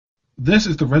This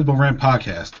is the Red Bull Rant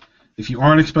podcast. If you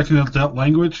aren't expecting adult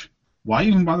language, why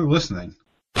even bother listening?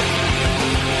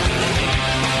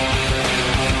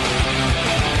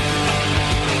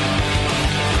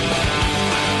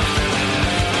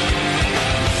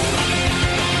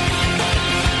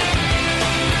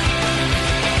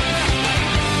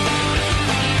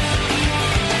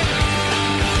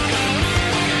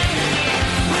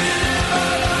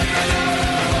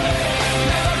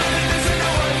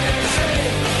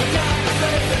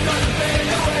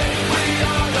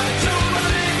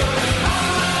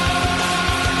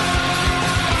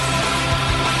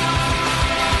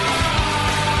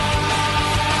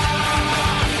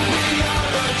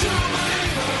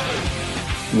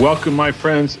 Welcome, my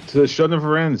friends, to the show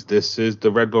never ends. This is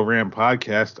the Red Bull Rant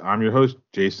podcast. I'm your host,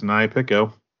 Jason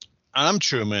Iapicco. I'm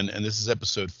Truman, and this is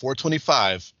episode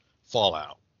 425,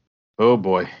 Fallout. Oh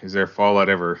boy, is there Fallout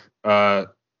ever?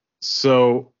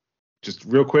 So, just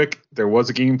real quick, there was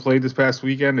a game played this past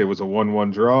weekend. It was a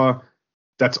 1-1 draw.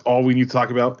 That's all we need to talk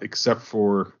about, except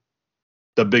for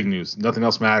the big news. Nothing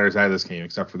else matters out of this game,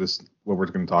 except for this, what we're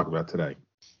going to talk about today.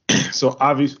 So,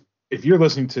 obviously, if you're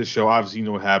listening to the show, obviously you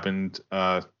know what happened.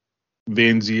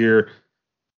 Van Zier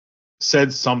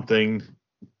said something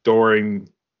during,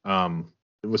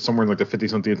 it was somewhere in like the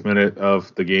 50-something minute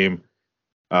of the game,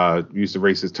 used a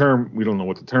racist term. We don't know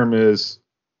what the term is.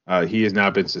 He has now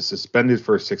been suspended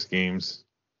for 6 games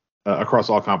across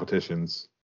all competitions.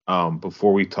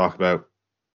 Before we talk about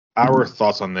our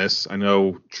thoughts on this, I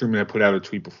know Truman had put out a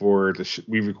tweet before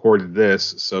we recorded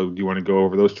this, so do you want to go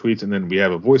over those tweets? And then we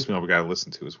have a voicemail we got to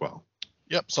listen to as well.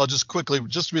 Yep, so I'll just quickly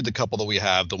read the couple that we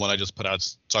have. The one I just put out,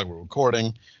 talking about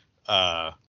recording.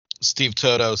 Steve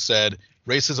Toto said,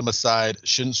 racism aside,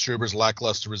 shouldn't Struber's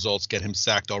lackluster results get him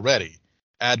sacked already?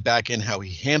 Add back in how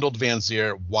he handled Van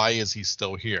Zier. Why is he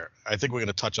still here? I think we're going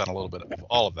to touch on a little bit of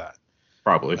all of that.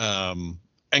 Probably.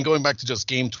 And going back to just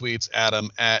game tweets, Adam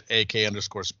at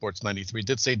AK_sports93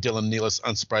 did say Dylan Nealis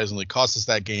unsurprisingly cost us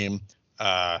that game.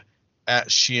 At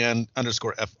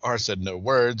Sheehan_FR said no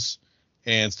words.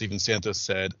 And Steven Santos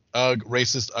said, ugh,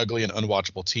 racist, ugly, and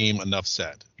unwatchable team. Enough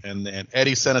said. And then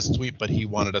Eddie sent us a tweet, but he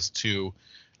wanted us to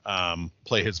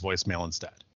play his voicemail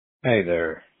instead. Hey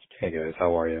there. Hey guys,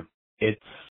 how are you? It's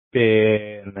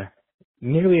been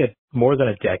nearly more than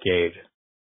a decade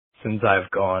since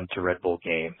I've gone to Red Bull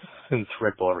games, since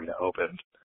Red Bull Arena opened.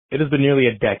 It has been nearly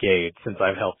a decade since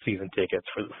I've held season tickets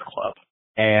for this club.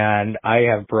 And I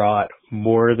have brought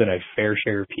more than a fair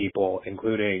share of people,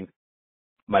 including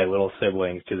my little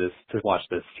siblings, to watch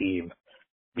this team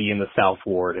be in the South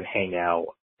Ward and hang out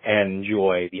and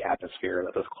enjoy the atmosphere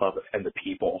that this club and the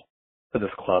people that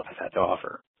this club has had to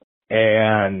offer.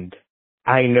 And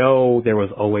I know there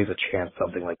was always a chance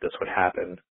something like this would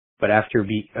happen, but after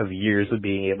years of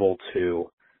being able to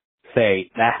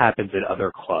say that happens in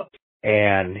other clubs,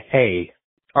 and hey,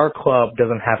 our club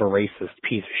doesn't have a racist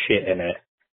piece of shit in it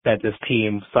that this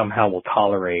team somehow will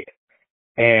tolerate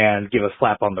and give a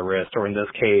slap on the wrist, or in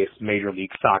this case, Major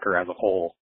League Soccer as a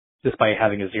whole, just by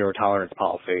having a zero tolerance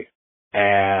policy.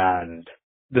 And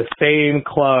the same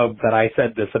club that I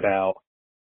said this about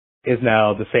is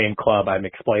now the same club I'm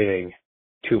explaining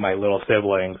to my little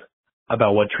siblings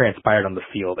about what transpired on the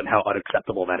field and how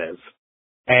unacceptable that is.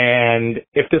 And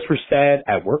if this were said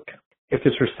at work, if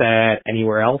this were said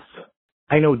anywhere else,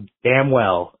 I know damn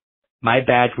well my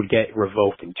badge would get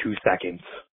revoked in 2 seconds.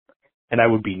 And I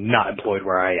would be not employed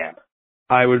where I am.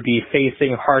 I would be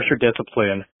facing harsher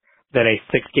discipline than a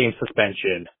 6-game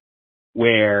suspension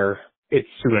where it's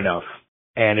soon enough.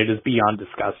 And it is beyond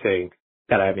disgusting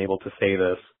that I'm able to say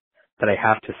this, that I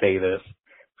have to say this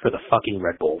for the fucking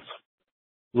Red Bulls,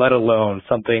 let alone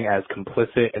something as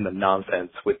complicit in the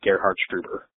nonsense with Gerhard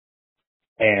Struber.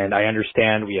 And I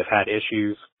understand we have had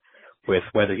issues with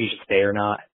whether he should stay or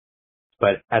not.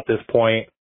 But at this point,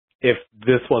 if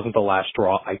this wasn't the last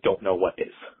straw, I don't know what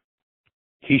is.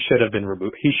 He should have been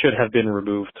removed. He should have been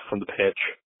removed from the pitch.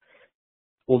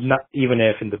 Well, not even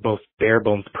if in the most bare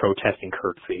bones protesting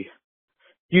courtesy.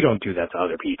 You don't do that to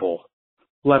other people,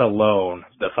 let alone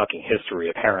the fucking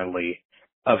history, apparently,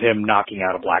 of him knocking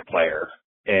out a black player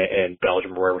in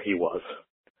Belgium, wherever he was.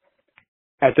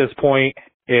 At this point,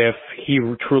 if he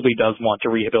truly does want to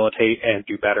rehabilitate and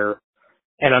do better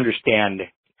and understand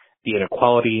the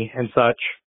inequality and such,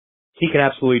 he can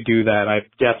absolutely do that. I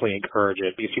definitely encourage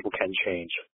it because people can change.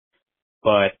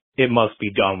 But it must be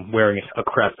done wearing a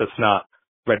crest that's not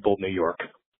Red Bull New York.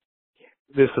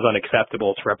 This is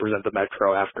unacceptable to represent the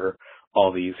Metro after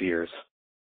all these years.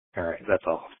 All right, that's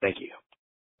all. Thank you.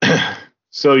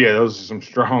 So, yeah, those are some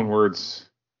strong words.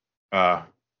 And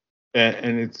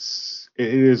it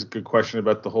is a good question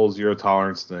about the whole zero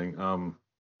tolerance thing.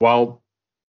 while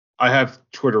I have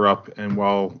Twitter up, and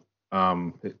while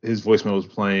his voicemail was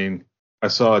playing, I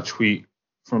saw a tweet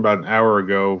from about an hour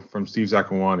ago from Steve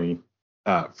Zakuani.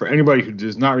 For anybody who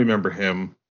does not remember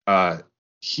him,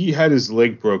 he had his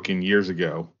leg broken years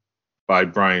ago by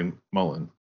Brian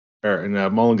Mullen. And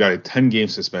Mullen got a 10-game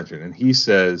suspension. And he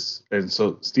says, and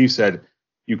so Steve said,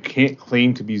 you can't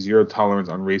claim to be zero tolerance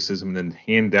on racism and then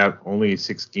hand out only a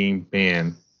 6-game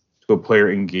ban to a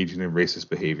player engaging in racist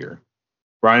behavior.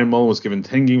 Brian Mullen was given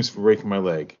 10 games for breaking my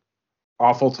leg.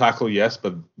 Awful tackle, yes,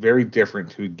 but very different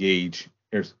to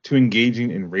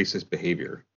engaging in racist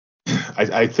behavior.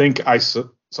 I think I saw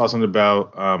something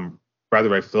about Bradley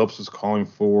Wright Phillips was calling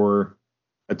for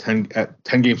a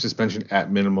 10-game suspension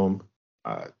at minimum.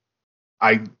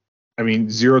 I mean,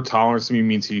 zero tolerance to me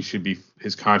means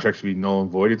his contract should be null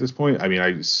and void at this point. I mean, I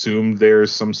assume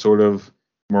there's some sort of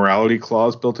morality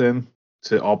clause built in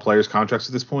to all players' contracts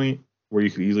at this point, where you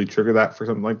could easily trigger that for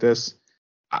something like this.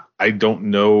 I don't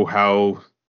know how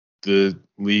the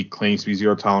league claims to be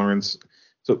zero tolerance.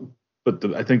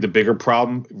 But I think the bigger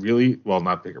problem,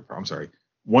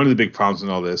 one of the big problems in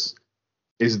all this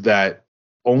is that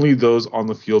only those on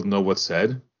the field know what's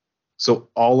said. So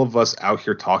all of us out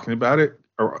here talking about it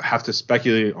or have to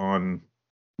speculate on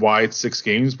why it's 6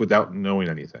 games without knowing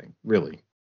anything, really.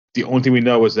 The only thing we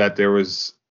know is that there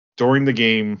was, during the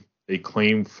game, a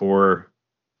claim for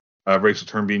a racial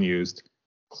term being used.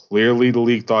 Clearly, the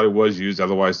league thought it was used.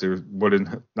 Otherwise, there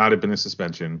would not have been a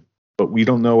suspension. But we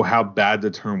don't know how bad the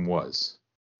term was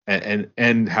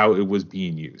and how it was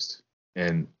being used.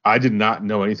 And I did not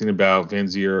know anything about Van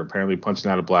Zier apparently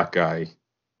punching out a black guy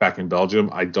back in Belgium.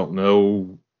 I don't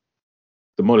know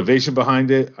the motivation behind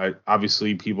it.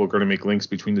 Obviously, people are going to make links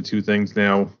between the two things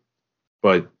now,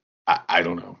 but I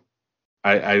don't know.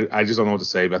 I just don't know what to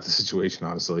say about the situation,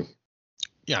 honestly.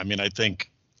 Yeah, I mean, I'm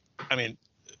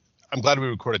glad we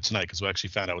recorded tonight because we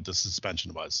actually found out what the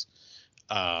suspension was.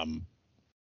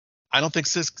 I don't think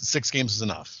six games is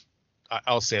enough.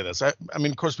 I'll say this. I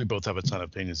mean, of course, we both have a ton of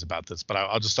opinions about this, but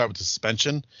I'll just start with the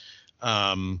suspension.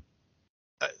 I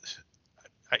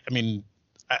mean,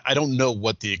 I don't know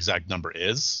what the exact number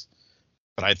is,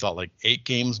 but I thought like 8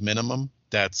 games minimum.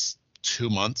 That's 2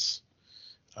 months.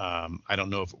 I don't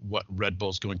know what Red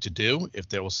Bull's going to do, if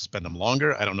they will suspend him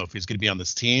longer. I don't know if he's going to be on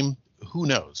this team. Who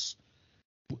knows?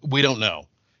 We don't know.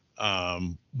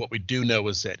 What we do know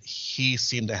is that he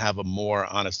seemed to have a more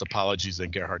honest apologies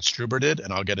than Gerhard Struber did,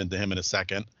 and I'll get into him in a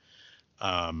second.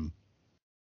 And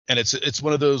it's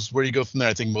one of those where you go from there.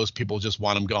 I think most people just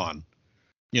want him gone.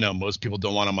 You know, most people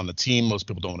don't want him on the team. Most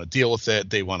people don't want to deal with it.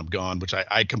 They want him gone, which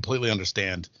I completely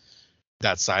understand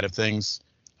that side of things.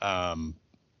 I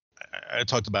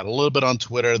talked about a little bit on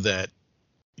Twitter that,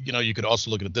 you know, you could also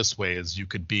look at it this way, as you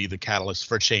could be the catalyst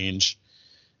for change,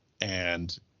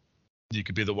 and you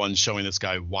could be the one showing this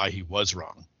guy why he was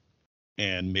wrong,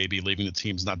 and maybe leaving the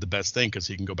team's not the best thing because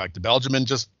he can go back to Belgium and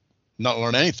just not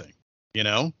learn anything. You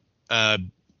know,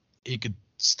 he could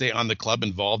stay on the club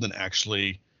involved and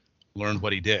actually learn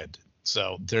what he did.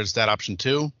 So there's that option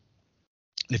too.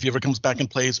 And if he ever comes back and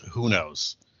plays, who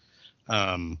knows?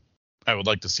 I would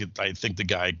like to see. I think the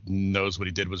guy knows what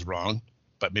he did was wrong,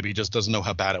 but maybe he just doesn't know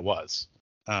how bad it was.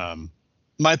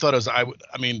 My thought is,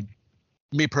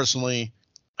 me personally,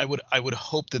 I would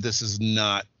hope that this is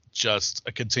not just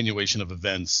a continuation of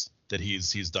events that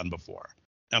he's done before.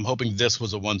 I'm hoping this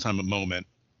was a one-time moment.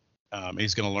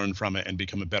 He's going to learn from it and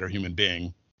become a better human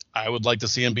being. I would like to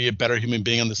see him be a better human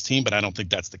being on this team, but I don't think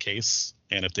that's the case.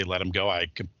 And if they let him go, I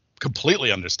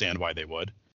completely understand why they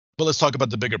would. But let's talk about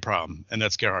the bigger problem, and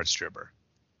that's Gerhard Struber.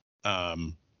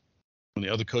 When the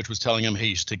other coach was telling him, hey,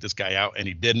 you should take this guy out, and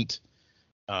he didn't.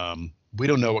 We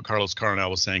don't know what Carlos Coronel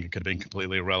was saying. It could have been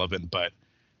completely irrelevant, but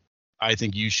I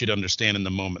think you should understand in the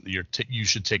moment that you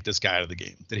should take this guy out of the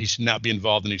game, that he should not be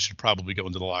involved, and he should probably go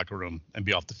into the locker room and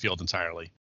be off the field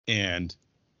entirely. And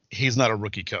he's not a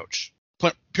rookie coach,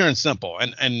 pure and simple.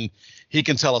 And he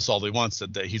can tell us all he wants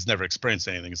that he's never experienced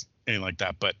anything like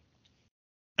that. But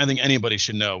I think anybody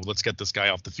should know, let's get this guy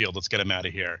off the field. Let's get him out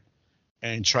of here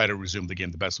and try to resume the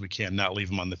game the best we can, not leave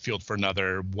him on the field for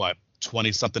another,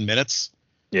 20-something minutes?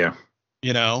 Yeah.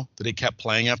 You know, that he kept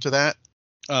playing after that.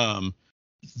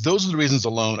 Those are the reasons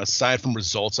alone, aside from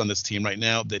results on this team right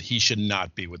now, that he should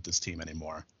not be with this team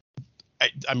anymore.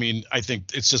 I mean, I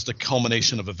think it's just a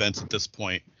culmination of events at this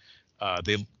point.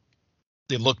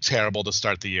 They look terrible to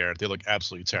start the year. They look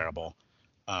absolutely terrible.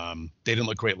 They didn't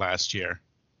look great last year.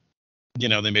 You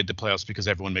know, they made the playoffs because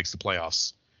everyone makes the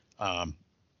playoffs.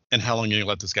 And how long are you going to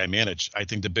let this guy manage? I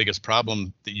think the biggest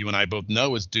problem that you and I both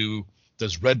know is,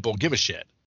 does Red Bull give a shit?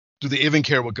 Do they even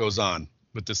care what goes on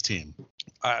with this team?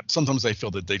 Sometimes I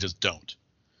feel that they just don't.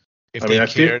 If they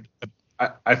cared,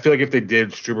 I feel like if they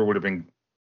did, Struber would have been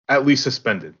at least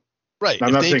suspended. Right. Now,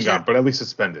 I'm not saying gone, but at least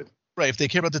suspended. Right. If they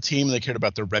cared about the team, they cared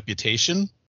about their reputation,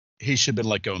 he should have been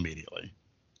let go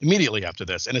immediately after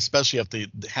this, and especially after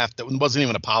that wasn't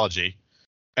even an apology.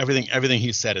 Everything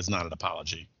he said is not an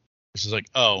apology. It's just like,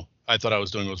 oh, I thought I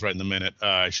was doing what was right in the minute.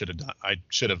 I should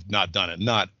have not done it.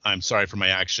 Not, I'm sorry for my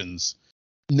actions.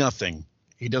 Nothing.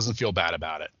 He doesn't feel bad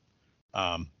about it.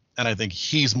 And I think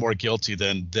he's more guilty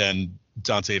than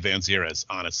Dante Vanzeir is,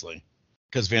 honestly,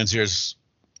 because Vanzeir's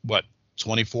what,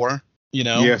 24? You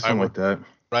know, yeah, something like that.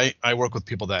 Right. I work with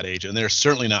people that age, and they're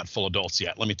certainly not full adults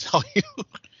yet. Let me tell you,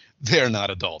 they're not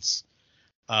adults.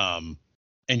 And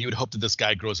you would hope that this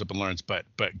guy grows up and learns, but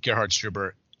Gerhard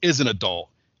Struber is an adult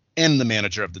and the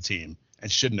manager of the team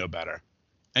and should know better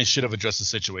and should have addressed the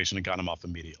situation and got him off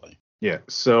immediately. Yeah.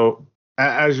 So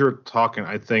as you're talking,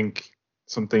 I think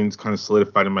something's kind of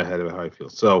solidified in my head about how I feel.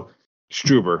 So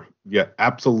Struber, yeah,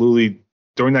 absolutely.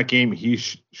 During that game, he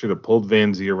should have pulled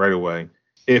Vanzeir right away.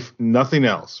 If nothing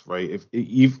else, right?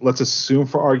 If let's assume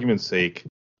for argument's sake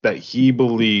that he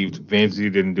believed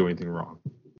Vanzeir didn't do anything wrong,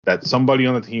 that somebody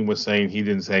on the team was saying he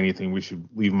didn't say anything, we should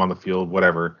leave him on the field,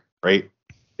 whatever, right?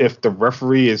 If the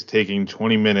referee is taking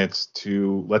 20 minutes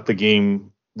to let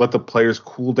the players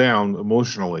cool down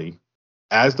emotionally,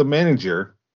 as the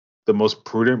manager, the most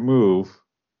prudent move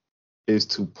is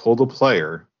to pull the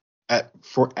player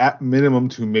at minimum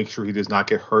to make sure he does not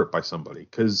get hurt by somebody.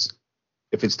 Because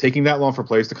if it's taking that long for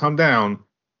players to come down,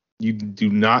 you do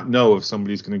not know if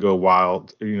somebody's going to go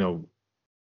wild,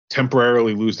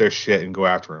 temporarily lose their shit and go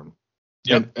after him.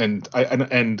 Yep. And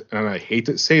I hate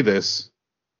to say this,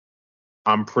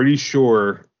 I'm pretty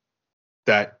sure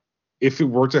that if it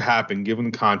were to happen, given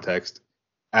the context,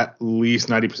 at least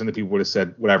 90% of people would have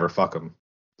said, whatever, fuck him.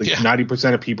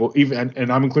 90% of people, even,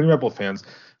 and I'm including Red Bull fans,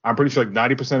 I'm pretty sure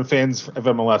 90% of fans of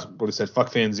MLS would have said,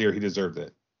 fuck Vanzeir, he deserved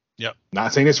it. Yep.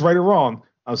 Not saying it's right or wrong.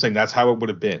 I'm saying that's how it would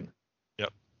have been.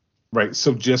 Yep. Right.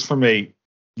 So just from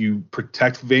you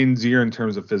protect Vanzeir in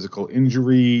terms of physical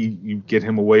injury, you get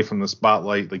him away from the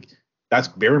spotlight. Like, that's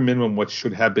bare minimum what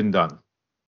should have been done.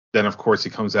 Then, of course, he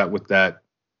comes out with that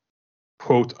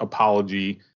quote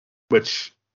apology,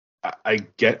 which I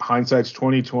get hindsight's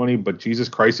 2020, but Jesus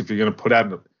Christ, if you're going to put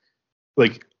out,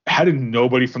 like, how did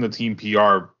nobody from the team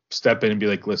PR step in and be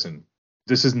like, listen,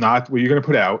 this is not what you're going to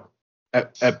put out.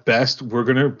 At best, we're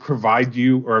going to provide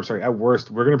you, or I'm sorry, at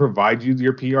worst, we're going to provide you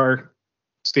your PR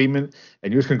statement,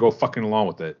 and you're just going to go fucking along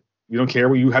with it. You don't care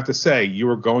what you have to say. You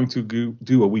are going to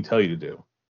do what we tell you to do.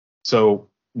 So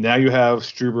now you have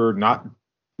Struber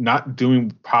not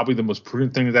doing probably the most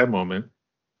prudent thing at that moment.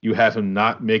 You have him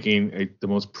not making the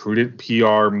most prudent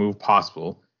PR move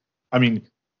possible. I mean,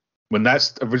 when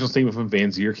that original statement from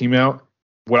Vanzeir came out,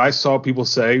 what I saw people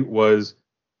say was,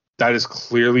 that is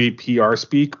clearly PR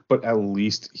speak, but at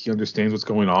least he understands what's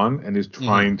going on and is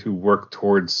trying to work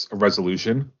towards a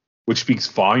resolution, which speaks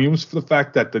volumes for the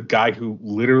fact that the guy who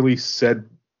literally said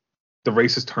the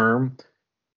racist term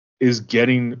is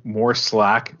getting more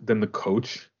slack than the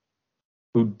coach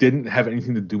who didn't have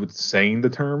anything to do with saying the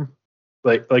term.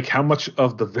 Like how much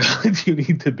of the villain do you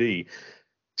need to be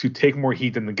to take more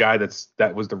heat than the guy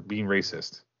that was being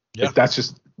racist? Yeah. Like, that's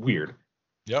just weird.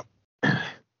 Yep.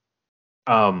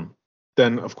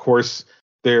 Then of course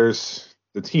there's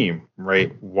the team,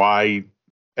 right? Why?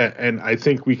 And I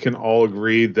think we can all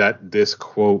agree that this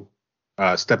quote,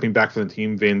 stepping back from the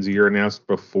team, Vanzeir announced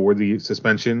before the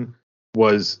suspension,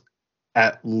 was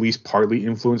at least partly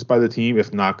influenced by the team,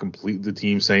 if not completely the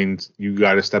team saying you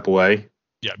got to step away.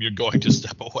 Yeah, you're going to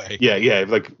step away. Yeah.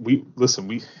 Like, we're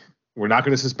not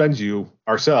going to suspend you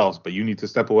ourselves, but you need to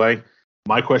step away.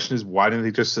 My question is, why didn't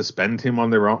they just suspend him on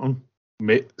their own?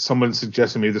 Someone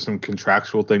suggested maybe there's some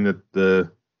contractual thing that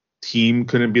the team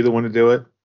couldn't be the one to do it,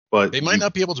 but they might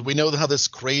not be able to. We know how this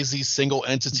crazy single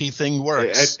entity thing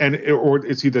works, or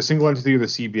it's either single entity or the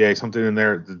CBA, something in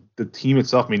there. The team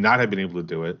itself may not have been able to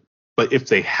do it, but if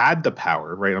they had the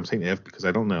power, right? I'm saying if because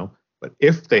I don't know, but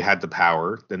if they had the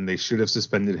power, then they should have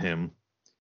suspended him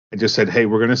and just said, "Hey,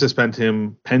 we're going to suspend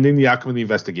him pending the outcome of the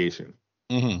investigation."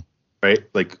 Mm-hmm. Right?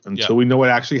 Like, until we know what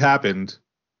actually happened.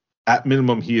 At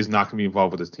minimum, he is not going to be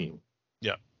involved with his team.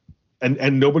 Yeah.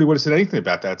 And nobody would have said anything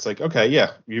about that. It's like, okay,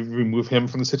 yeah, you remove him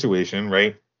from the situation,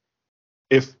 right?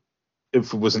 If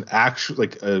it was an actual,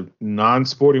 like, a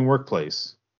non-sporting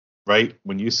workplace, right?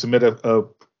 When you submit a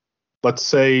let's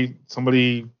say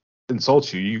somebody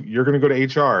insults you're going to go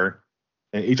to HR,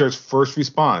 and HR's first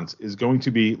response is going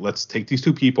to be, let's take these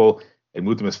two people and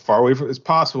move them as far away as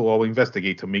possible while we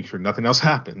investigate to make sure nothing else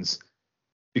happens,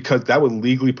 because that would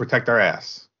legally protect our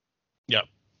ass. Yep.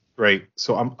 Right.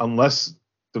 So unless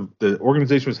the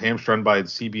organization was hamstrung by the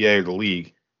CBA or the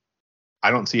league,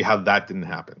 I don't see how that didn't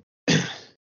happen.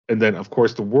 And then, of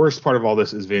course, the worst part of all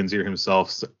this is Van Zier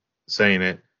himself saying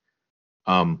it.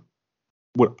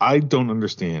 What I don't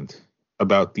understand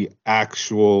about the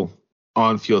actual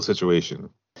on-field situation,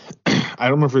 I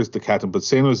don't remember if it's the captain, but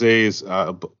San Jose's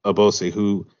Abose,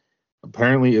 who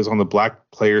apparently is on the Black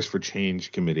Players for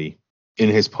Change committee, in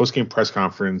his post-game press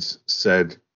conference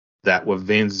said that what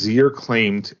Van Zier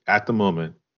claimed at the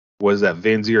moment was that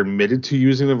Van Zier admitted to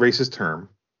using the racist term,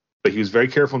 but he was very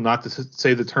careful not to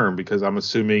say the term because I'm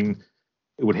assuming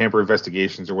it would hamper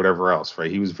investigations or whatever else, right?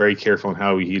 He was very careful in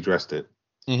how he addressed it.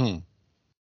 Mm-hmm.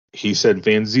 He said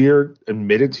Van Zier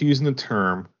admitted to using the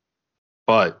term,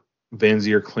 but Van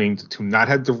Zier claimed to not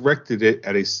have directed it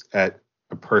at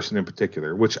a person in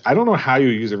particular, which I don't know how you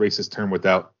use a racist term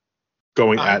without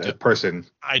going at a person.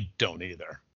 I don't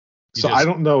either. I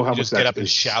don't know how much just get up and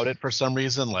shout it for some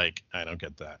reason. Like, I don't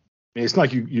get that. I mean, it's not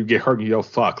like you get hurt and you yell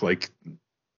fuck. Like,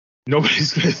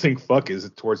 nobody's gonna think fuck is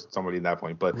towards somebody at that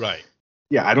point. But right.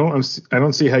 Yeah, I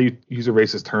don't see how you use a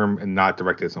racist term and not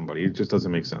direct it at somebody. It just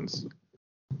doesn't make sense.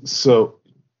 So,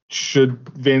 should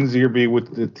Van Zier be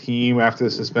with the team after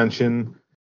the suspension?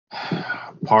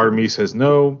 Part of me says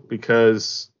no,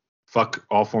 because fuck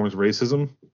all forms of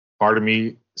racism. Part of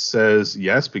me says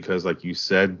yes, because like you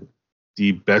said,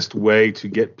 the best way to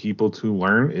get people to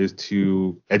learn is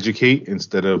to educate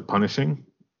instead of punishing,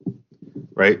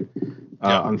 right?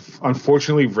 Yeah.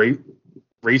 Unfortunately,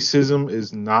 racism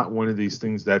is not one of these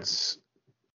things that's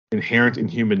inherent in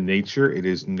human nature. It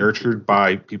is nurtured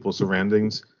by people's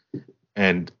surroundings.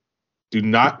 And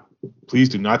please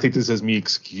do not take this as me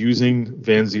excusing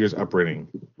Van Zier's upbringing,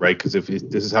 right? Because if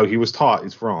this is how he was taught,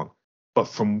 it's wrong. But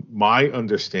from my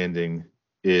understanding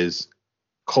is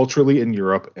culturally in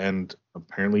Europe and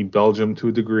apparently Belgium to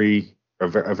a degree, a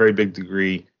very big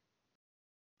degree,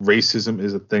 racism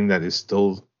is a thing that is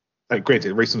still,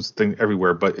 granted, racism is a thing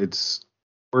everywhere, but it's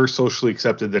more socially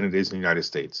accepted than it is in the United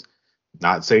States.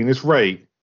 Not saying it's right.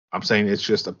 I'm saying it's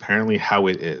just apparently how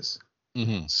it is.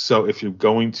 Mm-hmm. So if you're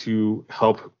going to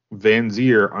help Van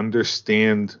Zier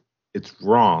understand it's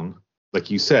wrong, like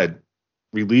you said,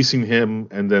 releasing him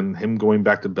and then him going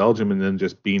back to Belgium and then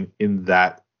just being in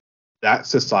that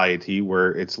society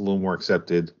where it's a little more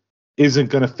accepted isn't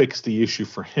going to fix the issue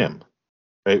for him,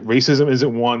 right? Racism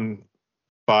isn't won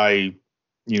by,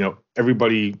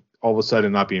 everybody all of a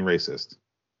sudden not being racist.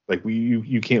 Like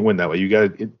you can't win that way. You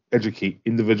got to educate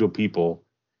individual people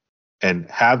and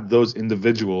have those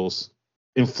individuals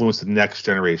influence the next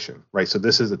generation, right? So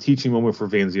this is a teaching moment for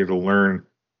Van Zier to learn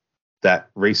that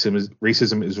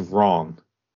racism is wrong,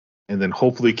 and then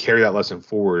hopefully carry that lesson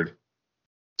forward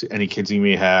to any kids he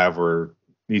may have or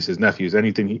nieces, nephews,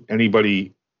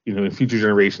 anybody, in future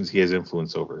generations he has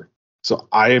influence over. So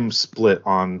I am split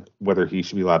on whether he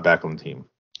should be allowed back on the team.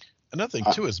 Another thing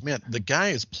too is, man, the guy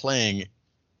is playing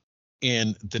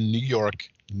in the New York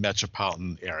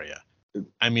metropolitan area.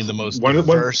 I mean, the most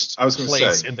diverse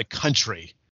place in the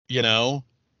country.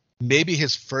 Maybe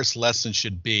his first lesson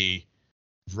should be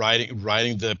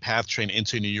riding the PATH train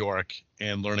into New York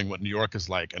and learning what New York is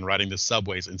like, and riding the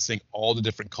subways and seeing all the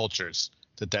different cultures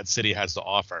that city has to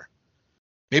offer.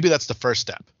 Maybe that's the first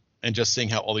step, and just seeing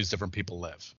how all these different people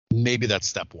live. Maybe that's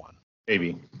step one.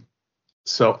 Maybe.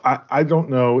 So I don't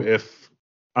know if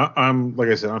I'm, like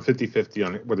I said, I'm 50-50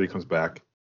 on whether he comes back.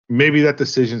 Maybe that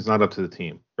decision is not up to the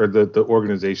team or the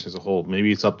organization as a whole.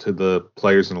 Maybe it's up to the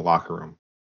players in the locker room.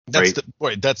 That's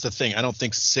the thing. I don't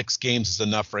think 6 games is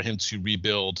enough for him to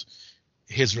rebuild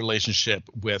his relationship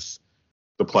with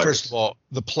the players. First of all,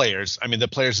 the players. I mean, the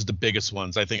players are the biggest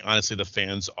ones. I think honestly, the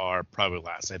fans are probably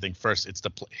last. I think first it's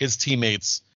his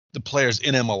teammates, the players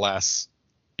in MLS,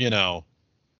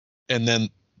 and then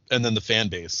the fan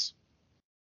base,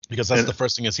 because that's the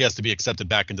first thing is he has to be accepted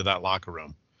back into that locker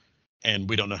room. And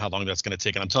we don't know how long that's going to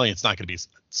take. And I'm telling you, it's not going to be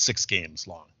 6 games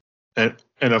long. And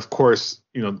of course,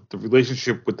 the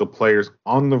relationship with the players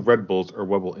on the Red Bulls are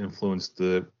what will influence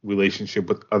the relationship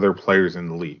with other players in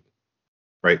the league,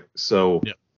 right? So,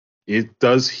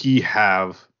 does he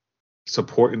have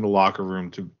support in the locker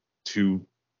room to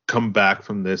come back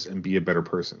from this and be a better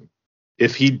person?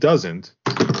 If he doesn't,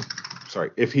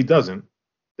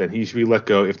 then he should be let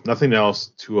go, if nothing else,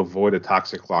 to avoid a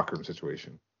toxic locker room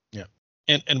situation. Yeah.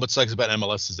 And what sucks about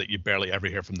MLS is that you barely ever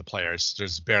hear from the players.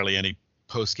 There's barely any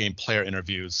post-game player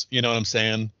interviews. You know what I'm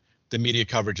saying? The media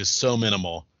coverage is so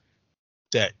minimal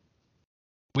that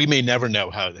we may never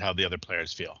know how the other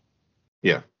players feel.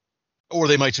 Yeah. Or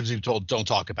they might just be told, don't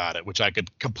talk about it, which I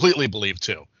could completely believe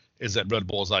too, is that Red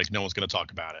Bull is like, no one's going to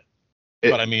talk about it.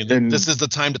 But I mean, this is the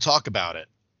time to talk about it.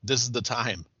 This is the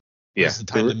time. Yeah. This is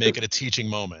the time to make it a teaching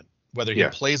moment. Whether he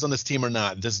plays on this team or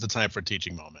not, this is the time for a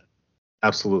teaching moment.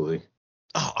 Absolutely.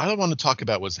 Oh, all I want to talk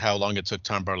about was how long it took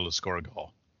Tom Bartle to score a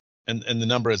goal. And the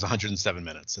number is 107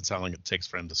 minutes. That's how long it takes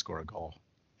for him to score a goal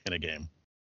in a game.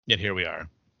 Yet here we are.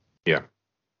 Yeah.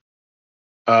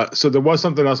 So there was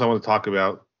something else I want to talk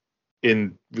about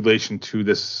in relation to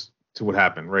this, to what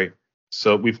happened, right?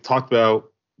 So we've talked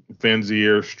about Van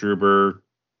Zier, Struber,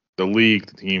 the league,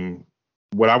 the team.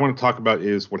 What I want to talk about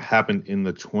is what happened in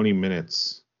the 20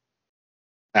 minutes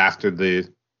after the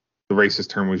racist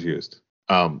term was used.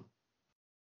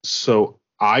 So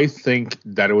I think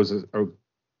that it was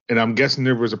and I'm guessing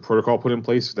there was a protocol put in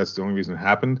place. That's the only reason it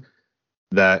happened.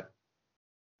 That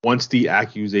once the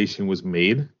accusation was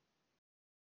made,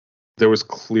 there was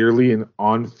clearly an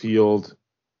on-field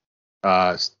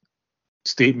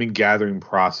statement gathering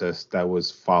process that was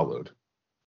followed,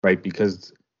 right?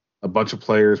 Because a bunch of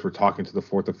players were talking to the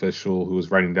fourth official who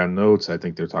was writing down notes. I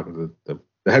think they're talking to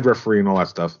the head referee and all that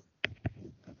stuff.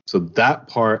 So that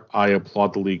part, I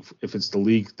applaud the league. If it's the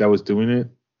league that was doing it,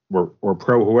 or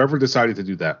pro, whoever decided to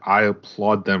do that, I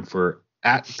applaud them for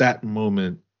at that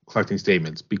moment collecting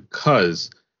statements, because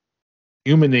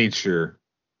human nature,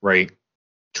 right?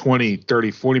 20,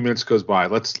 30, 40 minutes goes by.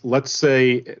 Let's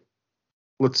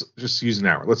just use an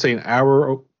hour. Let's say an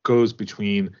hour goes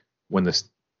between when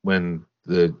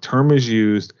the term is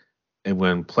used and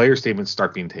when player statements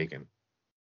start being taken.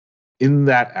 In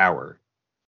that hour,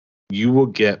 you will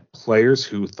get players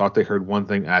who thought they heard one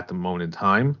thing at the moment in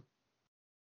time.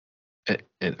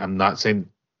 And I'm not saying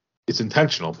it's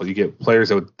intentional, but you get players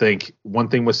that would think one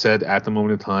thing was said at the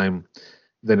moment in time,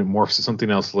 then it morphs to something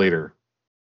else later.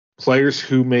 Players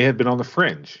who may have been on the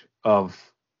fringe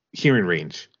of hearing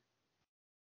range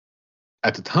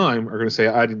at the time are going to say,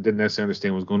 I didn't necessarily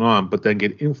understand what's going on, but then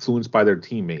get influenced by their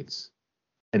teammates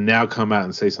and now come out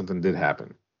and say something did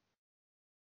happen.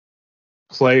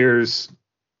 Players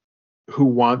who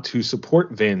want to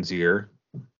support Van Zier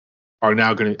are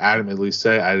now going to adamantly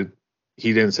say,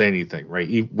 he didn't say anything,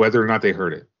 right? Whether or not they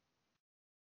heard it.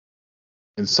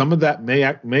 And some of that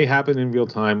may happen in real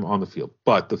time on the field.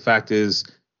 But the fact is,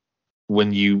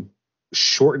 when you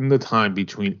shorten the time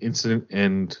between incident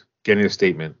and getting a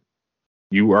statement,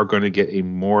 you are going to get a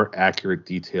more accurate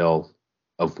detail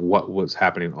of what was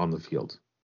happening on the field.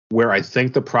 Where I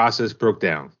think the process broke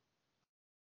down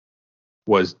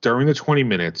was during the 20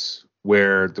 minutes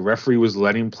where the referee was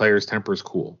letting players' tempers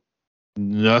cool.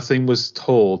 Nothing was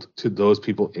told to those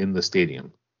people in the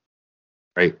stadium,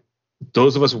 right?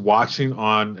 Those of us watching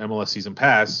on MLS Season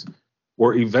Pass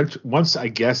were once, I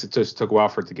guess it just took a while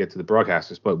for it to get to the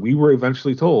broadcasters, but we were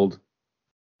eventually told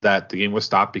that the game was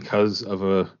stopped because of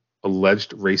a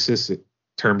alleged racist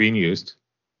term being used.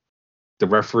 The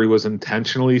referee was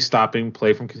intentionally stopping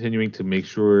play from continuing to make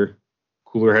sure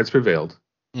cooler heads prevailed.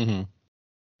 Mm-hmm.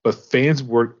 But fans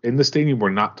were in the stadium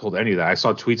were not told any of that. I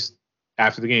saw tweets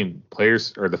after the game.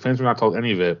 Players or the fans were not told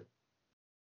any of it.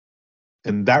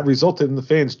 And that resulted in the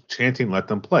fans chanting, let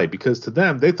them play, because to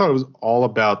them, they thought it was all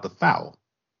about the foul.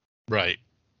 Right.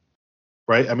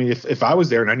 Right? I mean, if I was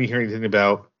there and I didn't hear anything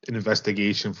about an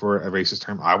investigation for a racist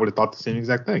term, I would have thought the same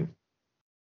exact thing.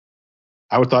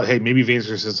 I would have thought, hey, maybe Van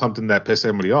Zier said something that pissed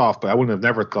everybody off, but I wouldn't have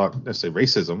never thought necessarily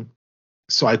racism.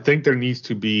 So I think there needs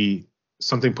to be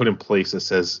something put in place that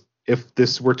says, if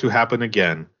this were to happen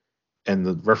again and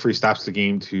the referee stops the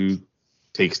game to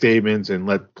take statements and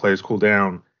let players cool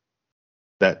down,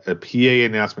 that a PA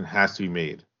announcement has to be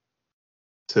made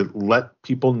to let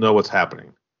people know what's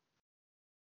happening.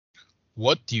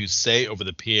 What do you say over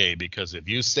the PA? Because if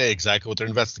you say exactly what they're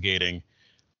investigating,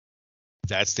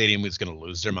 that stadium is going to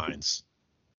lose their minds.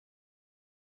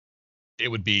 It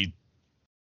would be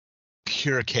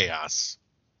pure chaos.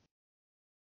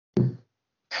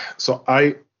 So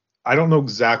I don't know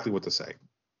exactly what to say.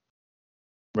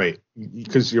 Right.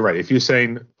 Because you're right. If you're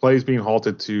saying plays being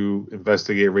halted to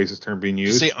investigate a racist term being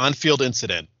used. Say on-field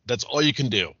incident. That's all you can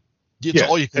do. It's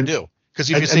all you can do. Because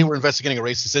if you say we're investigating a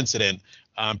racist incident,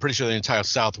 I'm pretty sure the entire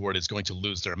Southward is going to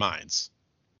lose their minds.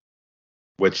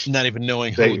 Which not even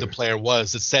knowing who the player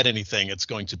was that said anything, it's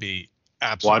going to be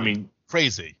absolutely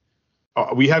crazy.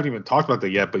 We haven't even talked about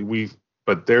that yet,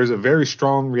 but there's a very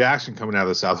strong reaction coming out of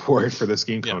the Southward for this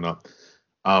game coming up.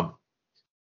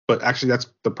 But actually, that's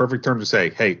the perfect term to say,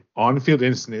 hey, on-field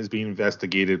incident is being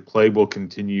investigated. Play will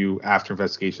continue after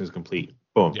investigation is complete.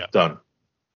 Boom, done.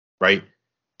 Right?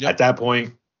 Yep. At that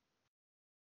point,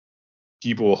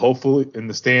 people will hopefully, in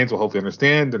the stands, will hopefully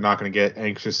understand. They're not going to get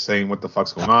anxious saying, what the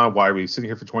fuck's going on? Why are we sitting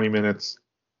here for 20 minutes?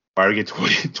 Why do we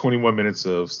get 21 minutes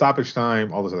of stoppage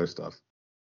time? All this other stuff.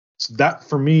 So that,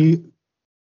 for me,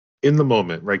 in the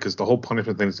moment, right? Because the whole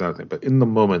punishment thing is another thing. But in the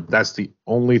moment, that's the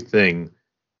only thing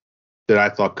that I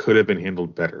thought could have been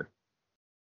handled better.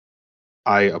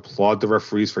 I applaud the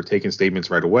referees for taking statements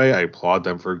right away. I applaud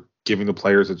them for giving the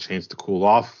players a chance to cool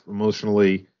off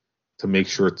emotionally to make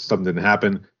sure something didn't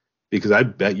happen. Because I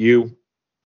bet you,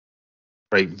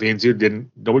 right, Van Zier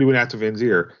nobody went after Van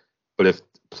Zier. But if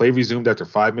play resumed after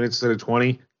 5 minutes instead of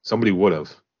 20, somebody would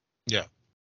have. Yeah.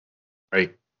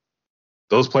 Right?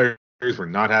 Those players were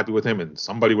not happy with him, and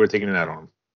somebody would have taken it out on him.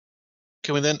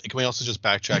 Can we also just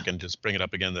backtrack and just bring it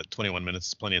up again that 21 minutes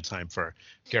is plenty of time for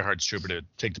Gerhard Struber to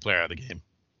take the player out of the game?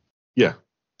 Yeah.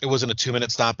 It wasn't a 2-minute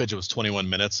stoppage. It was 21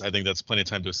 minutes. I think that's plenty of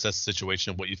time to assess the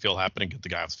situation of what you feel happened and get the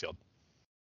guy off the field.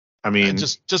 I mean,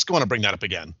 just want to bring that up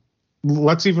again.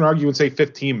 Let's even argue and say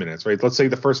 15 minutes, right? Let's say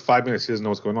the first 5 minutes he doesn't know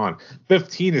what's going on.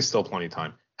 15 is still plenty of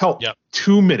time. Hell,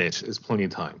 2 minutes is plenty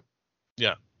of time.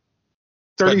 Yeah.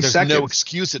 30 seconds.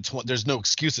 There's no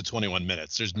excuse at 21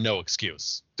 minutes. There's no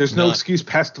excuse. There's no excuse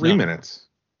past 3 minutes.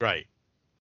 Right.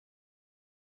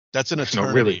 That's an eternity.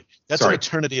 No, really. That's an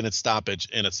eternity in a stoppage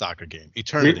in a soccer game.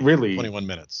 Eternity. Really. 21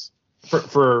 minutes.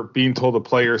 For being told a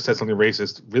player said something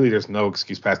racist, really there's no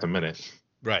excuse past a minute.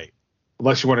 Right.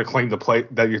 Unless you want to claim the play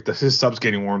that his sub's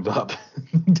getting warmed up.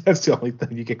 That's the only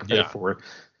thing you get credit for.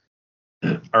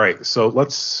 All right. So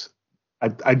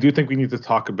I do think we need to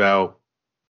talk about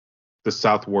the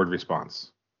South Ward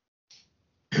response.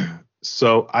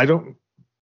 So I don't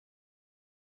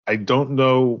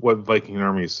know what Viking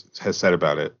Army has said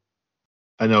about it.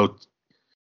 I know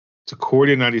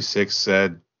Concordia 96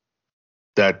 said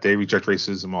that they reject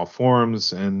racism in all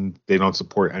forms and they don't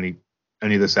support any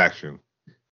of this action.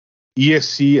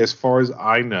 ESC, as far as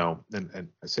I know, and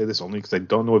I say this only because I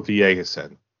don't know what VA has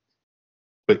said,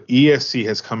 but ESC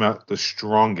has come out the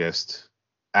strongest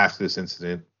after this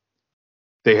incident.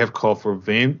 They have called for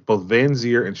both Van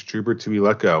Zier and Struber to be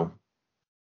let go.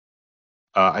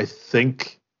 I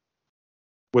think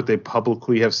what they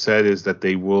publicly have said is that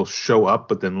they will show up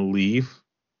but then leave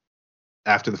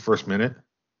after the first minute.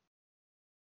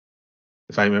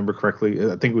 If I remember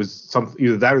correctly, I think it was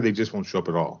either that or they just won't show up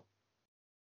at all.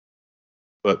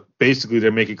 But basically,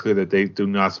 they're making clear that they do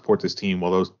not support this team while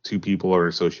those two people are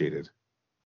associated.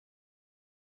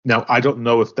 Now, I don't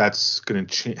know if that's going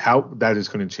to change, how that is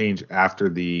going to change after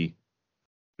the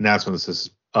announcement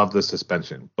of the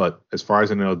suspension. But as far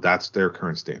as I know, that's their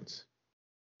current stance.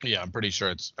 Yeah, I'm pretty sure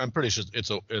it's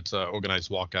a organized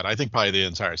walkout. I think probably the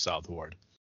entire South Ward.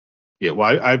 Yeah,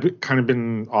 well, I've kind of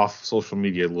been off social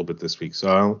media a little bit this week,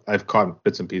 so I've caught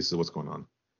bits and pieces of what's going on.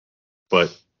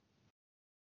 But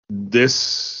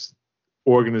this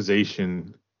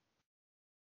organization,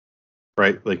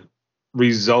 right, like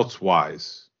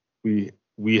results-wise,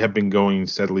 we have been going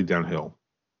steadily downhill.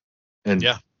 And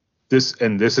this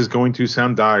is going to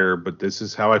sound dire, but this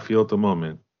is how I feel at the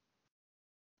moment.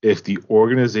 If the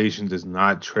organization does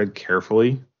not tread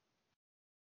carefully,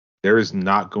 there is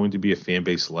not going to be a fan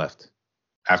base left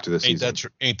after the season.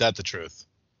 Ain't that the truth?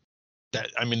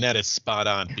 That is spot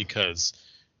on, because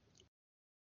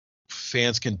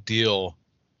fans can deal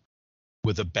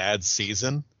with a bad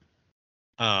season,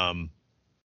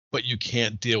 but you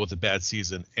can't deal with a bad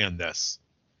season and this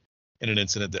in an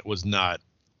incident that was not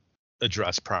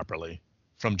addressed properly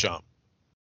from jump.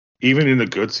 Even in a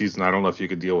good season, I don't know if you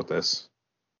could deal with this.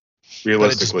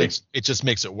 Realistically, it just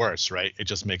makes it worse, right? It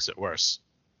just makes it worse.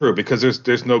 True, because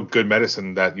there's no good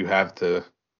medicine that you have to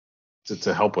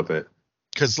help with it.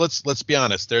 Because let's be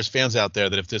honest, there's fans out there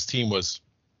that if this team was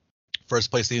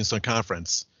first place in the Eastern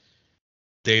Conference,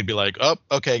 they'd be like, oh,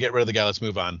 okay, get rid of the guy, let's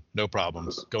move on, no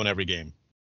problems, go in every game,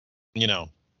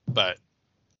 But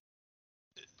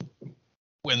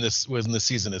when the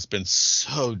season has been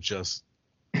so just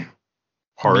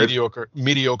hard,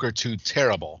 mediocre to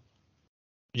terrible,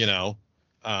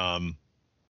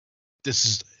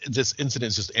 this incident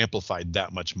is just amplified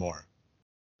that much more.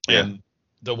 Yeah. And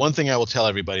the one thing I will tell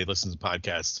everybody listening to the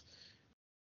podcast,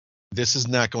 this is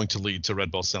not going to lead to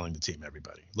Red Bull selling the team,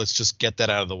 everybody. Let's just get that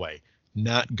out of the way.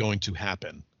 Not going to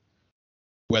happen.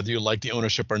 Whether you like the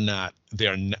ownership or not, they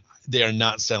are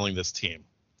not selling this team.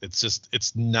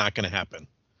 It's not going to happen.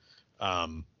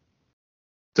 The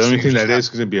only thing that is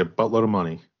going to be a buttload of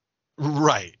money.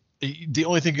 Right. The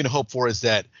only thing you can hope for is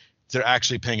that they're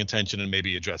actually paying attention and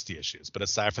maybe address the issues. But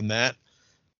aside from that,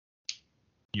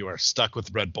 you are stuck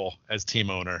with Red Bull as team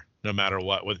owner, no matter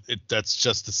what. That's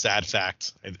just a sad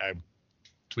fact. I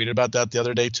tweeted about that the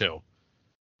other day too.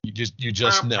 You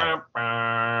just know.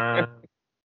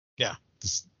 Yeah,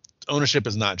 this ownership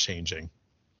is not changing.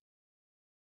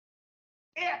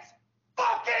 It's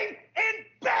fucking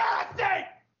embarrassing.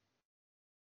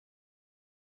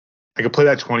 I could play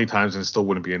that 20 times and it still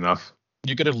wouldn't be enough.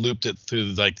 You could have looped it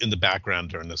through like in the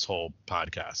background during this whole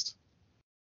podcast.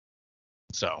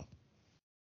 So.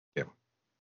 Yeah.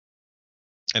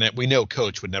 And we know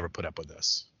Coach would never put up with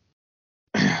this.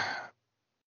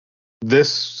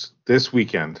 This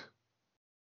weekend,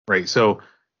 right? So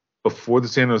before the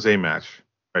San Jose match,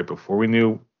 right before we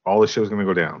knew all the shit was going to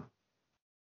go down,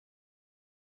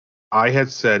 I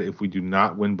had said if we do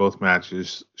not win both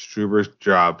matches, Struber's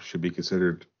job should be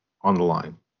considered on the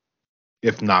line.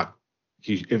 If not,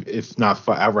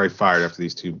 outright fired after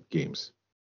these two games.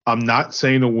 I'm not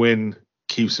saying a win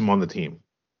keeps him on the team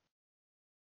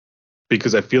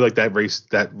because I feel like that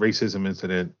racism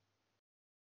incident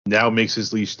now makes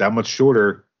his leash that much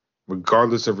shorter,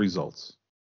 regardless of results.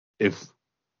 If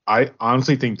I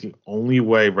honestly think the only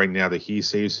way right now that he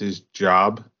saves his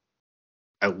job,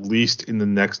 at least in the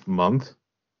next month,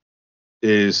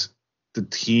 is the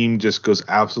team just goes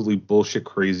absolutely bullshit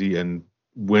crazy and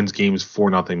wins games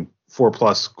 4-0,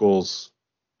 4+ goals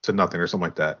to nothing or something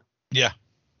like that. Yeah.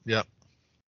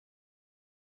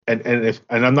 And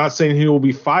I'm not saying he will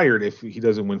be fired if he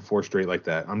doesn't win 4 straight like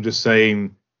that. I'm just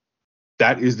saying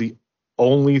that is the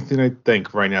only thing I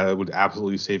think right now that would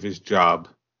absolutely save his job,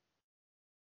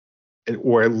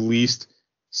 or at least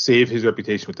save his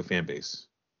reputation with the fan base.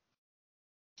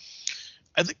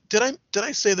 I think did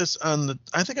I say this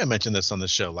I think I mentioned this on the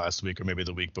show last week or maybe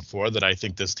the week before that I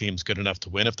think this team's good enough to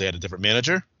win if they had a different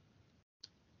manager.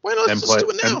 Why not just do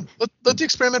it now? Let the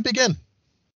experiment begin.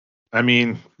 I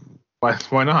mean,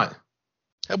 why not?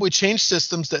 Have we changed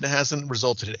systems that hasn't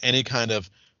resulted in any kind of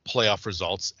playoff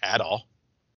results at all?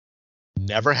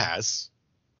 Never has.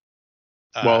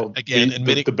 Well, again,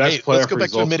 admitting the best let's go back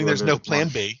to admitting there's no plan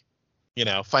B.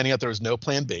 Finding out there was no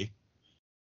plan B.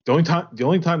 The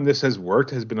only time this has worked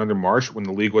has been under Marsh when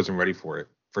the league wasn't ready for it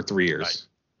for 3 years.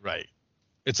 Right.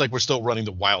 It's like we're still running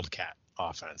the Wildcat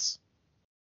offense.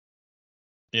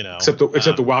 Except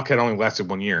the Wildcat only lasted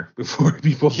 1 year before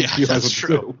people realized what to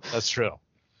do. That's true.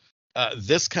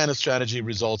 This kind of strategy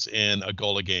results in a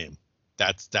goal a game.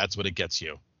 That's what it gets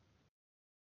you.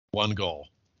 1 goal.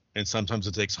 And sometimes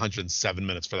it takes 107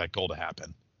 minutes for that goal to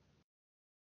happen.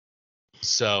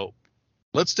 So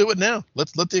let's do it now.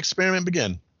 Let's let the experiment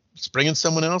begin. Let's bring in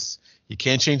someone else. You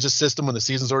can't change the system when the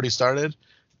season's already started,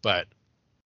 but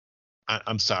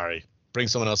I'm sorry. Bring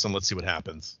someone else and let's see what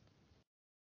happens.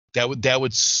 That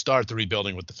would start the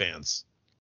rebuilding with the fans.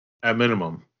 At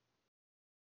minimum.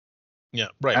 Yeah,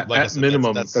 right. At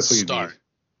minimum, that's what you need.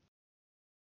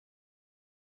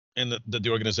 And the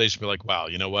organization be like, wow,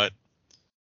 you know what?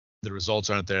 The results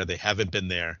aren't there. They haven't been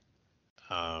there.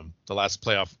 The last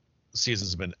playoff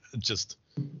seasons have been just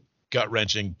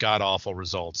gut-wrenching, god-awful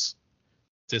results.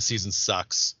 This season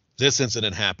sucks. This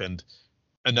incident happened.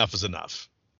 Enough is enough.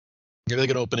 Maybe they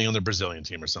get an opening on their Brazilian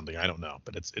team or something. I don't know,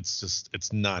 but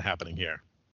it's not happening here.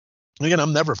 And again,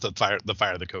 I'm never the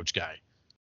fire the coach guy,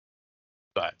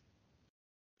 but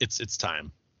it's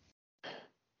time.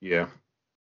 Yeah.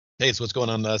 Hey, so what's going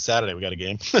on Saturday? We got a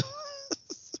game.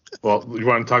 Well, you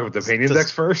want to talk about the pain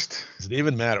index first? Does it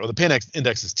even matter? Well, the pain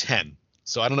index is 10.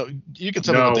 So I don't know. You can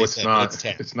tell me what they said. No, it's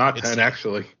 10. It's not 10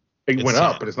 actually. It went 10.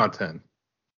 up, but it's not 10.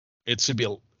 It should be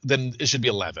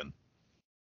 11.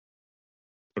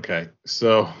 Okay,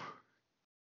 so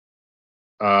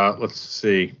let's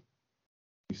see. Let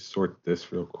me sort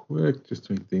this real quick just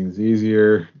to make things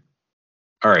easier.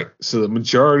 All right, so the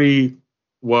majority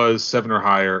was 7 or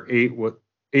higher.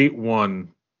 8-1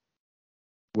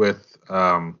 with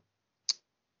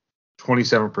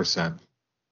 27%.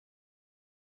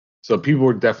 So people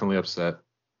were definitely upset.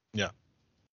 Yeah.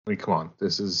 I mean, come on.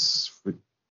 This is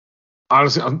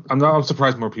honestly, I'm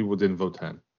surprised more people didn't vote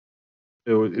 10.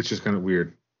 It's just kind of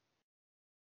weird.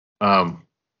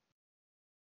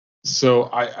 So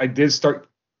I did start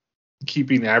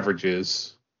keeping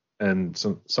averages and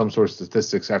some sort of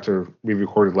statistics after we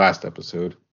recorded last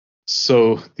episode.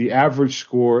 So the average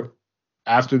score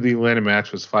after the Atlanta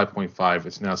match was 5.5.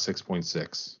 It's now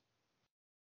 6.6.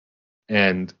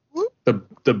 And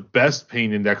the best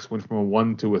pain index went from a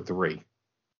 1 to a 3.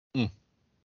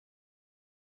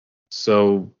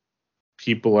 So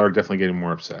people are definitely getting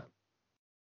more upset.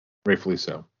 Rightfully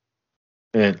so.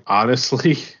 And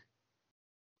honestly,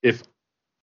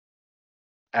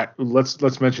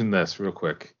 let's mention this real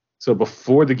quick. So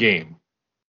before the game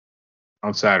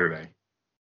on Saturday,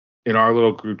 in our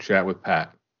little group chat with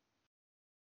Pat,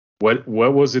 what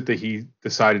was it that he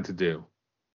decided to do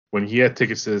when he had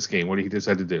tickets to this game? What did he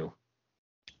decide to do?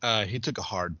 He took a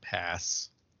hard pass.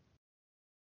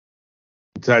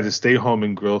 He decided to stay home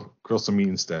and grill some meat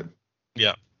instead.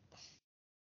 Yeah.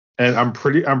 And I'm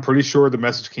pretty sure the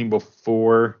message came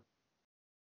before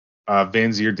Van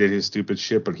Zier did his stupid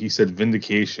shit, but he said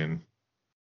vindication,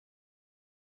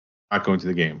 not going to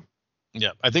the game.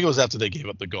 Yeah, I think it was after they gave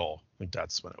up the goal. I think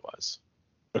that's when it was.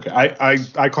 Okay,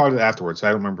 I called it afterwards.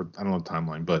 I don't remember. I don't know the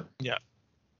timeline, but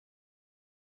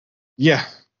yeah,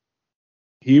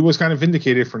 he was kind of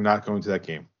vindicated for not going to that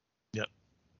game. Yep.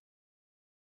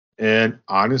 And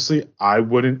honestly, I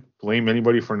wouldn't blame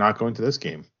anybody for not going to this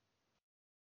game.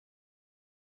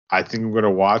 I think I'm going to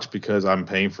watch because I'm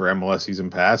paying for MLS season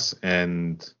pass,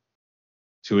 and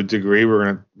to a degree,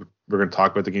 we're gonna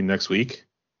talk about the game next week.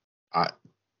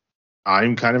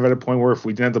 I'm kind of at a point where if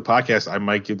we didn't have the podcast, I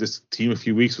might give this team a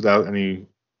few weeks without any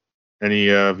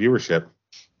viewership.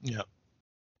 Yeah.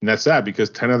 And that's sad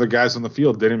because 10 other guys on the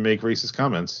field didn't make racist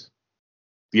comments.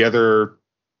 The other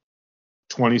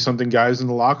 20-something guys in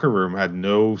the locker room had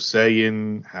no say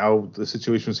in how the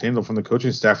situation was handled from the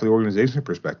coaching staff or the organization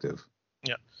perspective.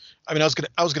 Yeah. I mean,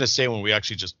 I was gonna say when we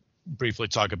actually just briefly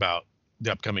talk about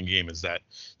the upcoming game is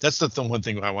that's the one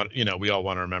thing I want, we all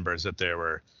want to remember is that there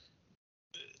were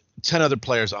 10 other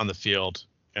players on the field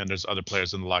and there's other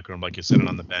players in the locker room, like you said, and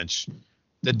on the bench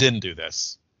that didn't do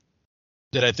this.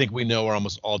 That I think we know are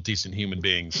almost all decent human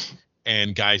beings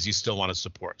and guys you still want to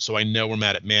support. So I know we're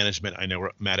mad at management. I know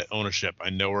we're mad at ownership.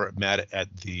 I know we're mad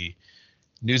at the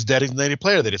news designated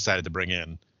player they decided to bring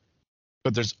in.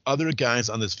 But there's other guys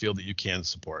on this field that you can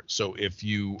support. So if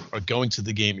you are going to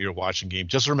the game, you're watching game,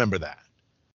 just remember that.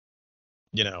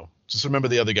 Just remember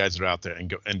the other guys that are out there and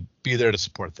go and be there to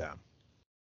support them.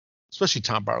 Especially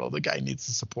Tom Barlow, the guy needs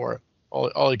the support.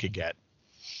 All he could get.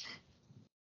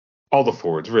 All the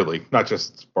forwards, really, not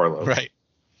just Barlow. Right.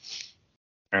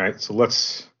 All right, so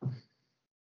let's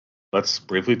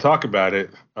briefly talk about it.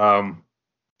 The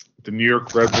New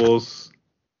York Red Bulls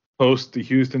host the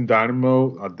Houston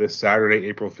Dynamo this Saturday,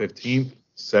 April 15th,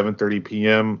 7:30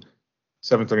 p.m.,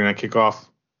 7:39 kickoff.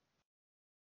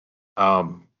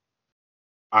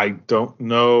 I don't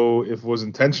know if it was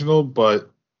intentional, but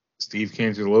Steve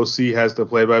Cangelosi has the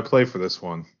play-by-play for this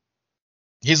one.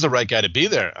 He's the right guy to be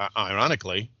there,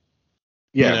 ironically.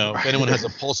 Yeah. If anyone has a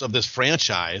pulse of this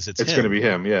franchise, it's going to be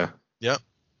him, yeah. Yep.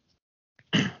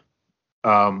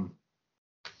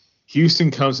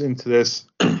 Houston comes into this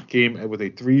game with a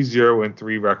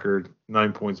 3-0-3 record,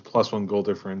 9 points, plus 1 goal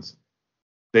difference.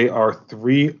 They are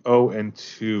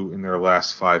 3-0-2 in their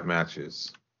last 5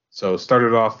 matches. So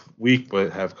started off weak,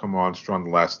 but have come on strong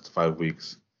the last 5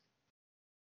 weeks.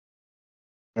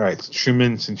 All right,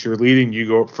 Truman, since you're leading, you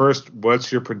go up first.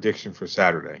 What's your prediction for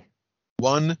Saturday?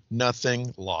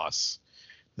 1-0 loss.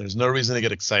 There's no reason to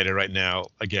get excited right now.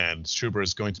 Again, Struber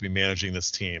is going to be managing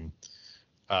this team.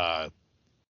 I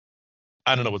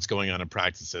don't know what's going on in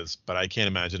practices, but I can't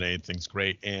imagine anything's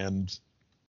great. And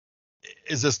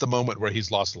is this the moment where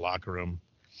he's lost the locker room?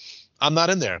 I'm not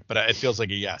in there, but it feels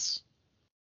like a yes.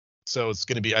 So it's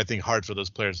going to be, I think, hard for those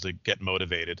players to get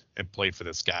motivated and play for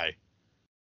this guy.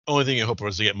 Only thing you hope for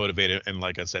is to get motivated and,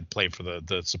 like I said, play for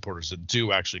the supporters that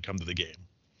do actually come to the game.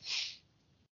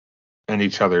 And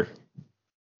each other.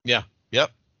 Yeah.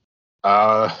 Yep.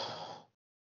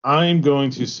 I'm going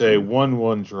to say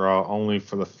 1-1 draw only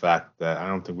for the fact that I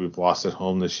don't think we've lost at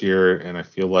home this year, and I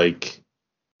feel like,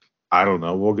 I don't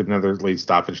know, we'll get another late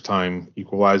stoppage time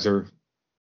equalizer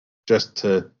just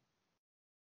to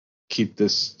keep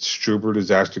this Struber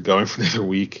disaster going for another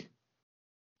week.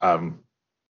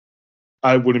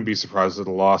 I wouldn't be surprised at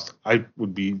a loss. I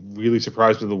would be really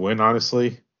surprised with a win,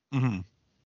 honestly. Mm-hmm.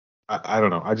 I don't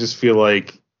know. I just feel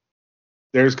like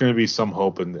there's going to be some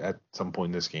hope at some point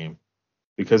in this game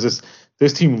because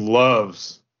this team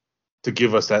loves to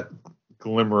give us that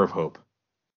glimmer of hope.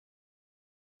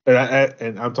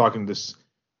 And I'm talking this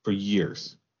for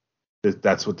years.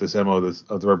 That's what this MO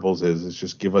of the Red Bulls is. It's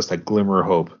just give us that glimmer of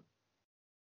hope,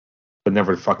 but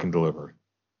never fucking deliver.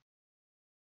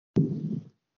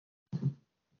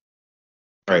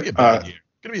 All right. Gonna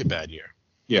be a bad year.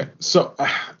 Yeah. So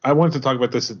I wanted to talk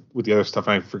about this with the other stuff.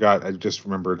 And I forgot. I just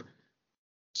remembered.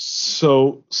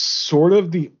 So sort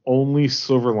of the only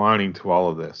silver lining to all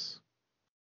of this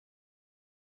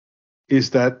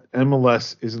is that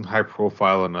MLS isn't high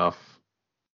profile enough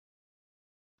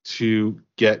to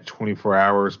get 24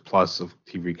 hours plus of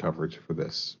TV coverage for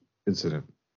this incident.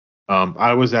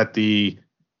 I was on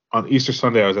Easter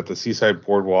Sunday, I was at the Seaside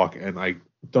Boardwalk, and I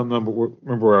don't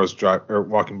remember where I was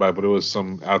walking by, but it was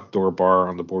some outdoor bar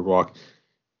on the boardwalk,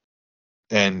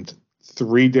 and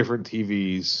 3 different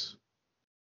TVs.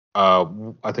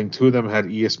 I think 2 of them had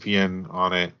ESPN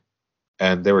on it,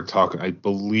 and they were talking. I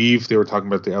believe they were talking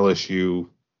about the LSU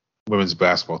women's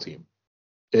basketball team.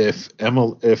 If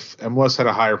MLS had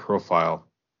a higher profile,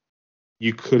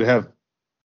 you could have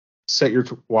set your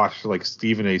watch to like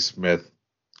Stephen A. Smith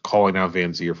calling out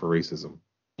Van Zier for racism.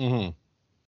 Mm-hmm.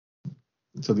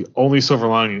 So the only silver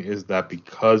lining is that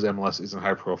because MLS isn't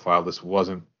high profile, this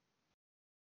wasn't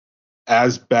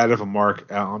as bad of a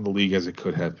mark out on the league as it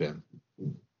could have been.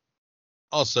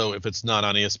 Also, if it's not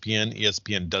on ESPN,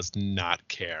 ESPN does not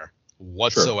care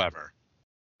whatsoever.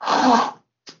 True.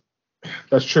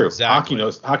 That's true. Exactly.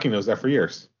 Hockey knows that for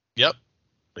years. Yep,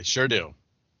 they sure do.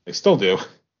 They still do.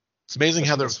 It's amazing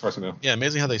how they're. As far as I know. Yeah,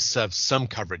 amazing how they have some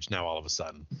coverage now all of a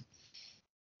sudden.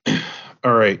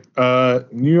 All right.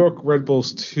 New York Red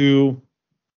Bulls 2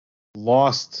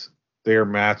 lost their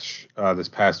match this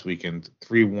past weekend,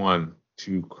 3-1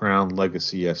 to Crown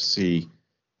Legacy FC.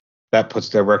 That puts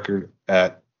their record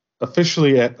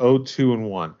officially at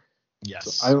 0-2-1.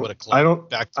 Yes. So what a club.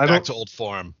 Back to old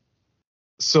form.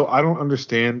 So I don't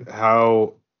understand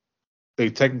how they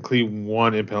technically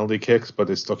won in penalty kicks, but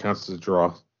it still counts as a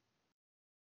draw.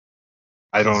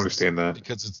 I don't understand that.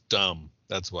 Because it's dumb.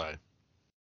 That's why.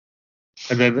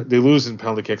 And then they lose in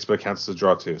penalty kicks, but it counts as a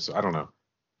draw too. So I don't know.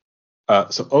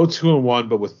 So 0-2-1,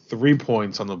 but with 3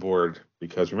 points on the board.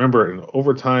 Because remember, in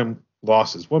overtime,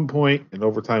 loss is 1 point, and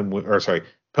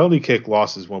penalty kick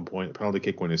loss is 1 point. Penalty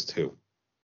kick win is 2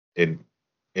 in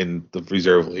the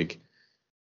reserve league.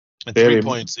 And 3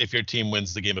 points if your team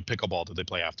wins the game of pickleball that they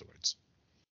play afterwards.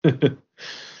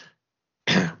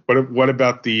 What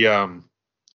about the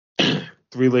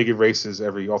 3-legged races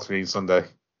every alternating Sunday?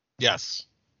 Yes.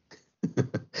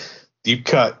 Deep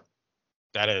cut.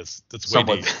 That's way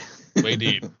deep. Way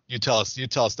deep. You tell us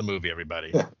the movie,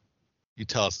 everybody. Yeah. You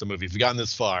tell us the movie. If you've gotten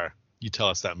this far, you tell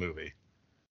us that movie.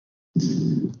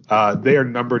 They are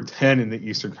number 10 in the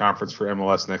Eastern Conference for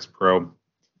MLS Next Pro.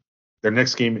 Their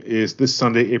next game is this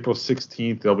Sunday, April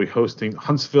 16th. They'll be hosting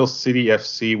Huntsville City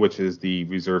FC, which is the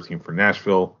reserve team for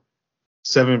Nashville,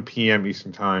 7 p.m.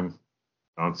 Eastern Time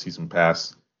on Season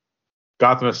Pass.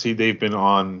 Gotham FC, they've been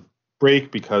on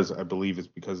break because I believe it's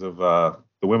because of the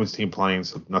women's team playing,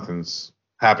 so nothing's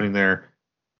happening there.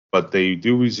 But they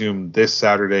do resume this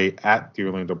Saturday at the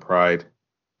Orlando Pride,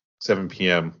 7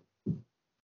 p.m.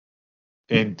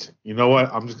 And you know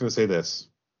what? I'm just going to say this.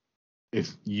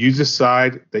 If you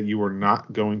decide that you are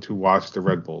not going to watch the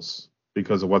Red Bulls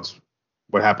because of what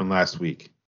happened last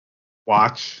week,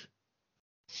 watch.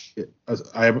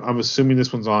 I'm assuming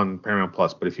this one's on Paramount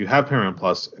Plus, but if you have Paramount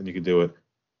Plus and you can do it,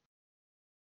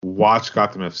 watch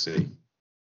Gotham FC.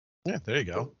 Yeah, there you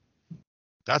go.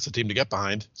 That's a team to get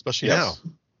behind, especially now.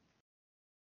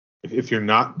 If you're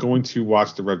not going to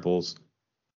watch the Red Bulls,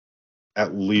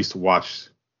 at least watch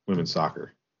women's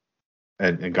soccer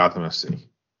and Gotham FC.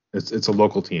 It's a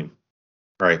local team.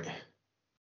 All right.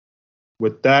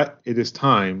 With that, it is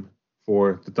time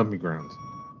for the dumping ground.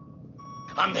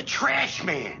 I'm the trash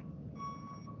man.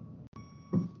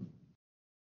 All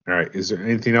right. Is there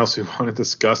anything else we want to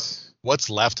discuss? What's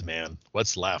left, man?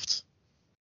 What's left?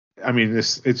 I mean,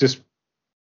 it's just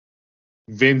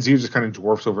Van Zier just kind of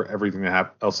dwarfs over everything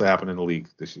else that happened in the league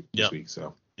this week.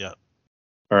 So yeah.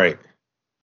 All right.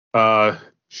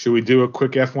 Should we do a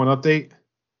quick F1 update?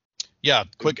 Yeah,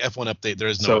 quick F1 update. There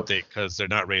is no update because they're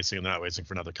not racing and they're not racing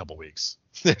for another couple weeks.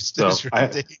 There's your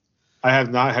update. I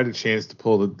have not had a chance to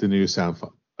pull the new sound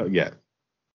yet.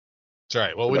 That's all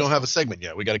right. Well, we don't have a segment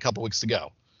yet. We got a couple weeks to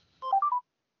go.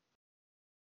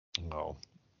 Oh.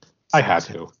 I had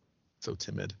to. So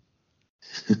timid.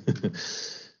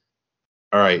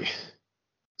 All right.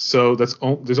 So there's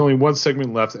only one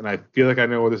segment left, and I feel like I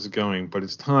know where this is going, but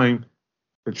it's time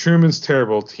for Truman's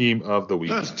Terrible Team of the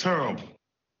Week. That's terrible.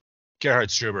 Gerhard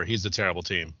Struber, he's the terrible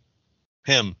team.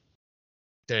 Him.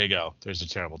 There you go. There's a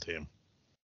terrible team.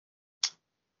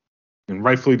 And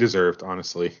rightfully deserved,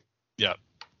 honestly. Yeah.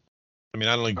 I mean,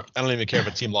 I don't even care if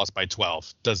a team lost by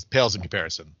 12. Pales in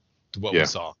comparison to what we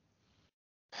saw.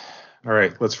 All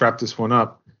right, let's wrap this one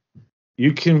up.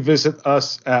 You can visit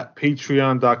us at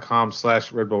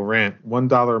patreon.com/Red Bull Rant.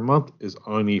 $1 a month is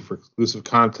all you need for exclusive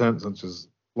content such as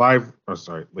live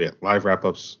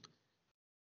wrap-ups,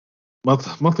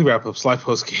 monthly wrap-ups, live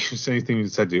post games, anything you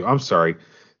said to. I'm sorry.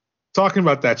 Talking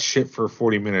about that shit for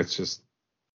 40 minutes just...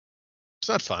 It's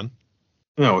not fun.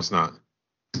 No, it's not.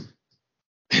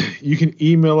 You can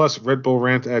email us,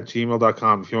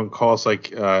 redbullrant@gmail.com. If you want to call us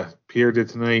like Pierre did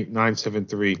tonight,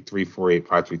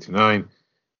 973-348-5329.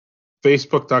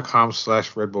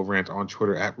 Facebook.com/RedBullRant. On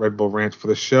Twitter @RedBullRant. For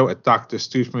the show, at Dr.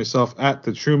 Stooge, myself, at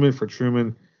The Truman for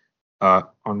Truman. On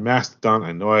Mastodon,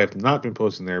 I know I have not been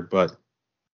posting there, but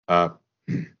at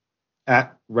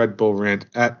RedBullRant,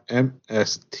 at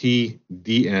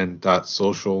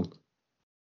mstdn.social.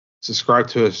 Subscribe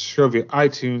to us show via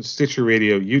iTunes, Stitcher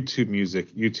Radio, YouTube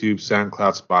Music, YouTube,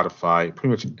 SoundCloud, Spotify, pretty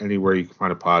much anywhere you can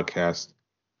find a podcast.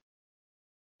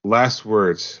 Last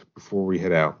words before we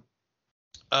head out.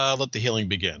 Let the healing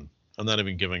begin. I'm not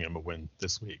even giving him a win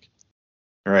this week.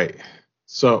 All right.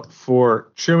 So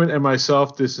for Truman and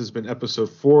myself, this has been episode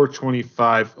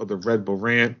 425 of the Red Bull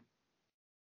Rant.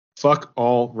 Fuck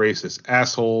all racist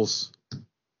assholes.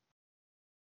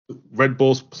 Red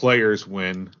Bull's players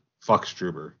win. Fuck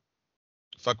Struber.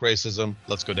 Fuck racism.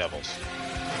 Let's go Devils.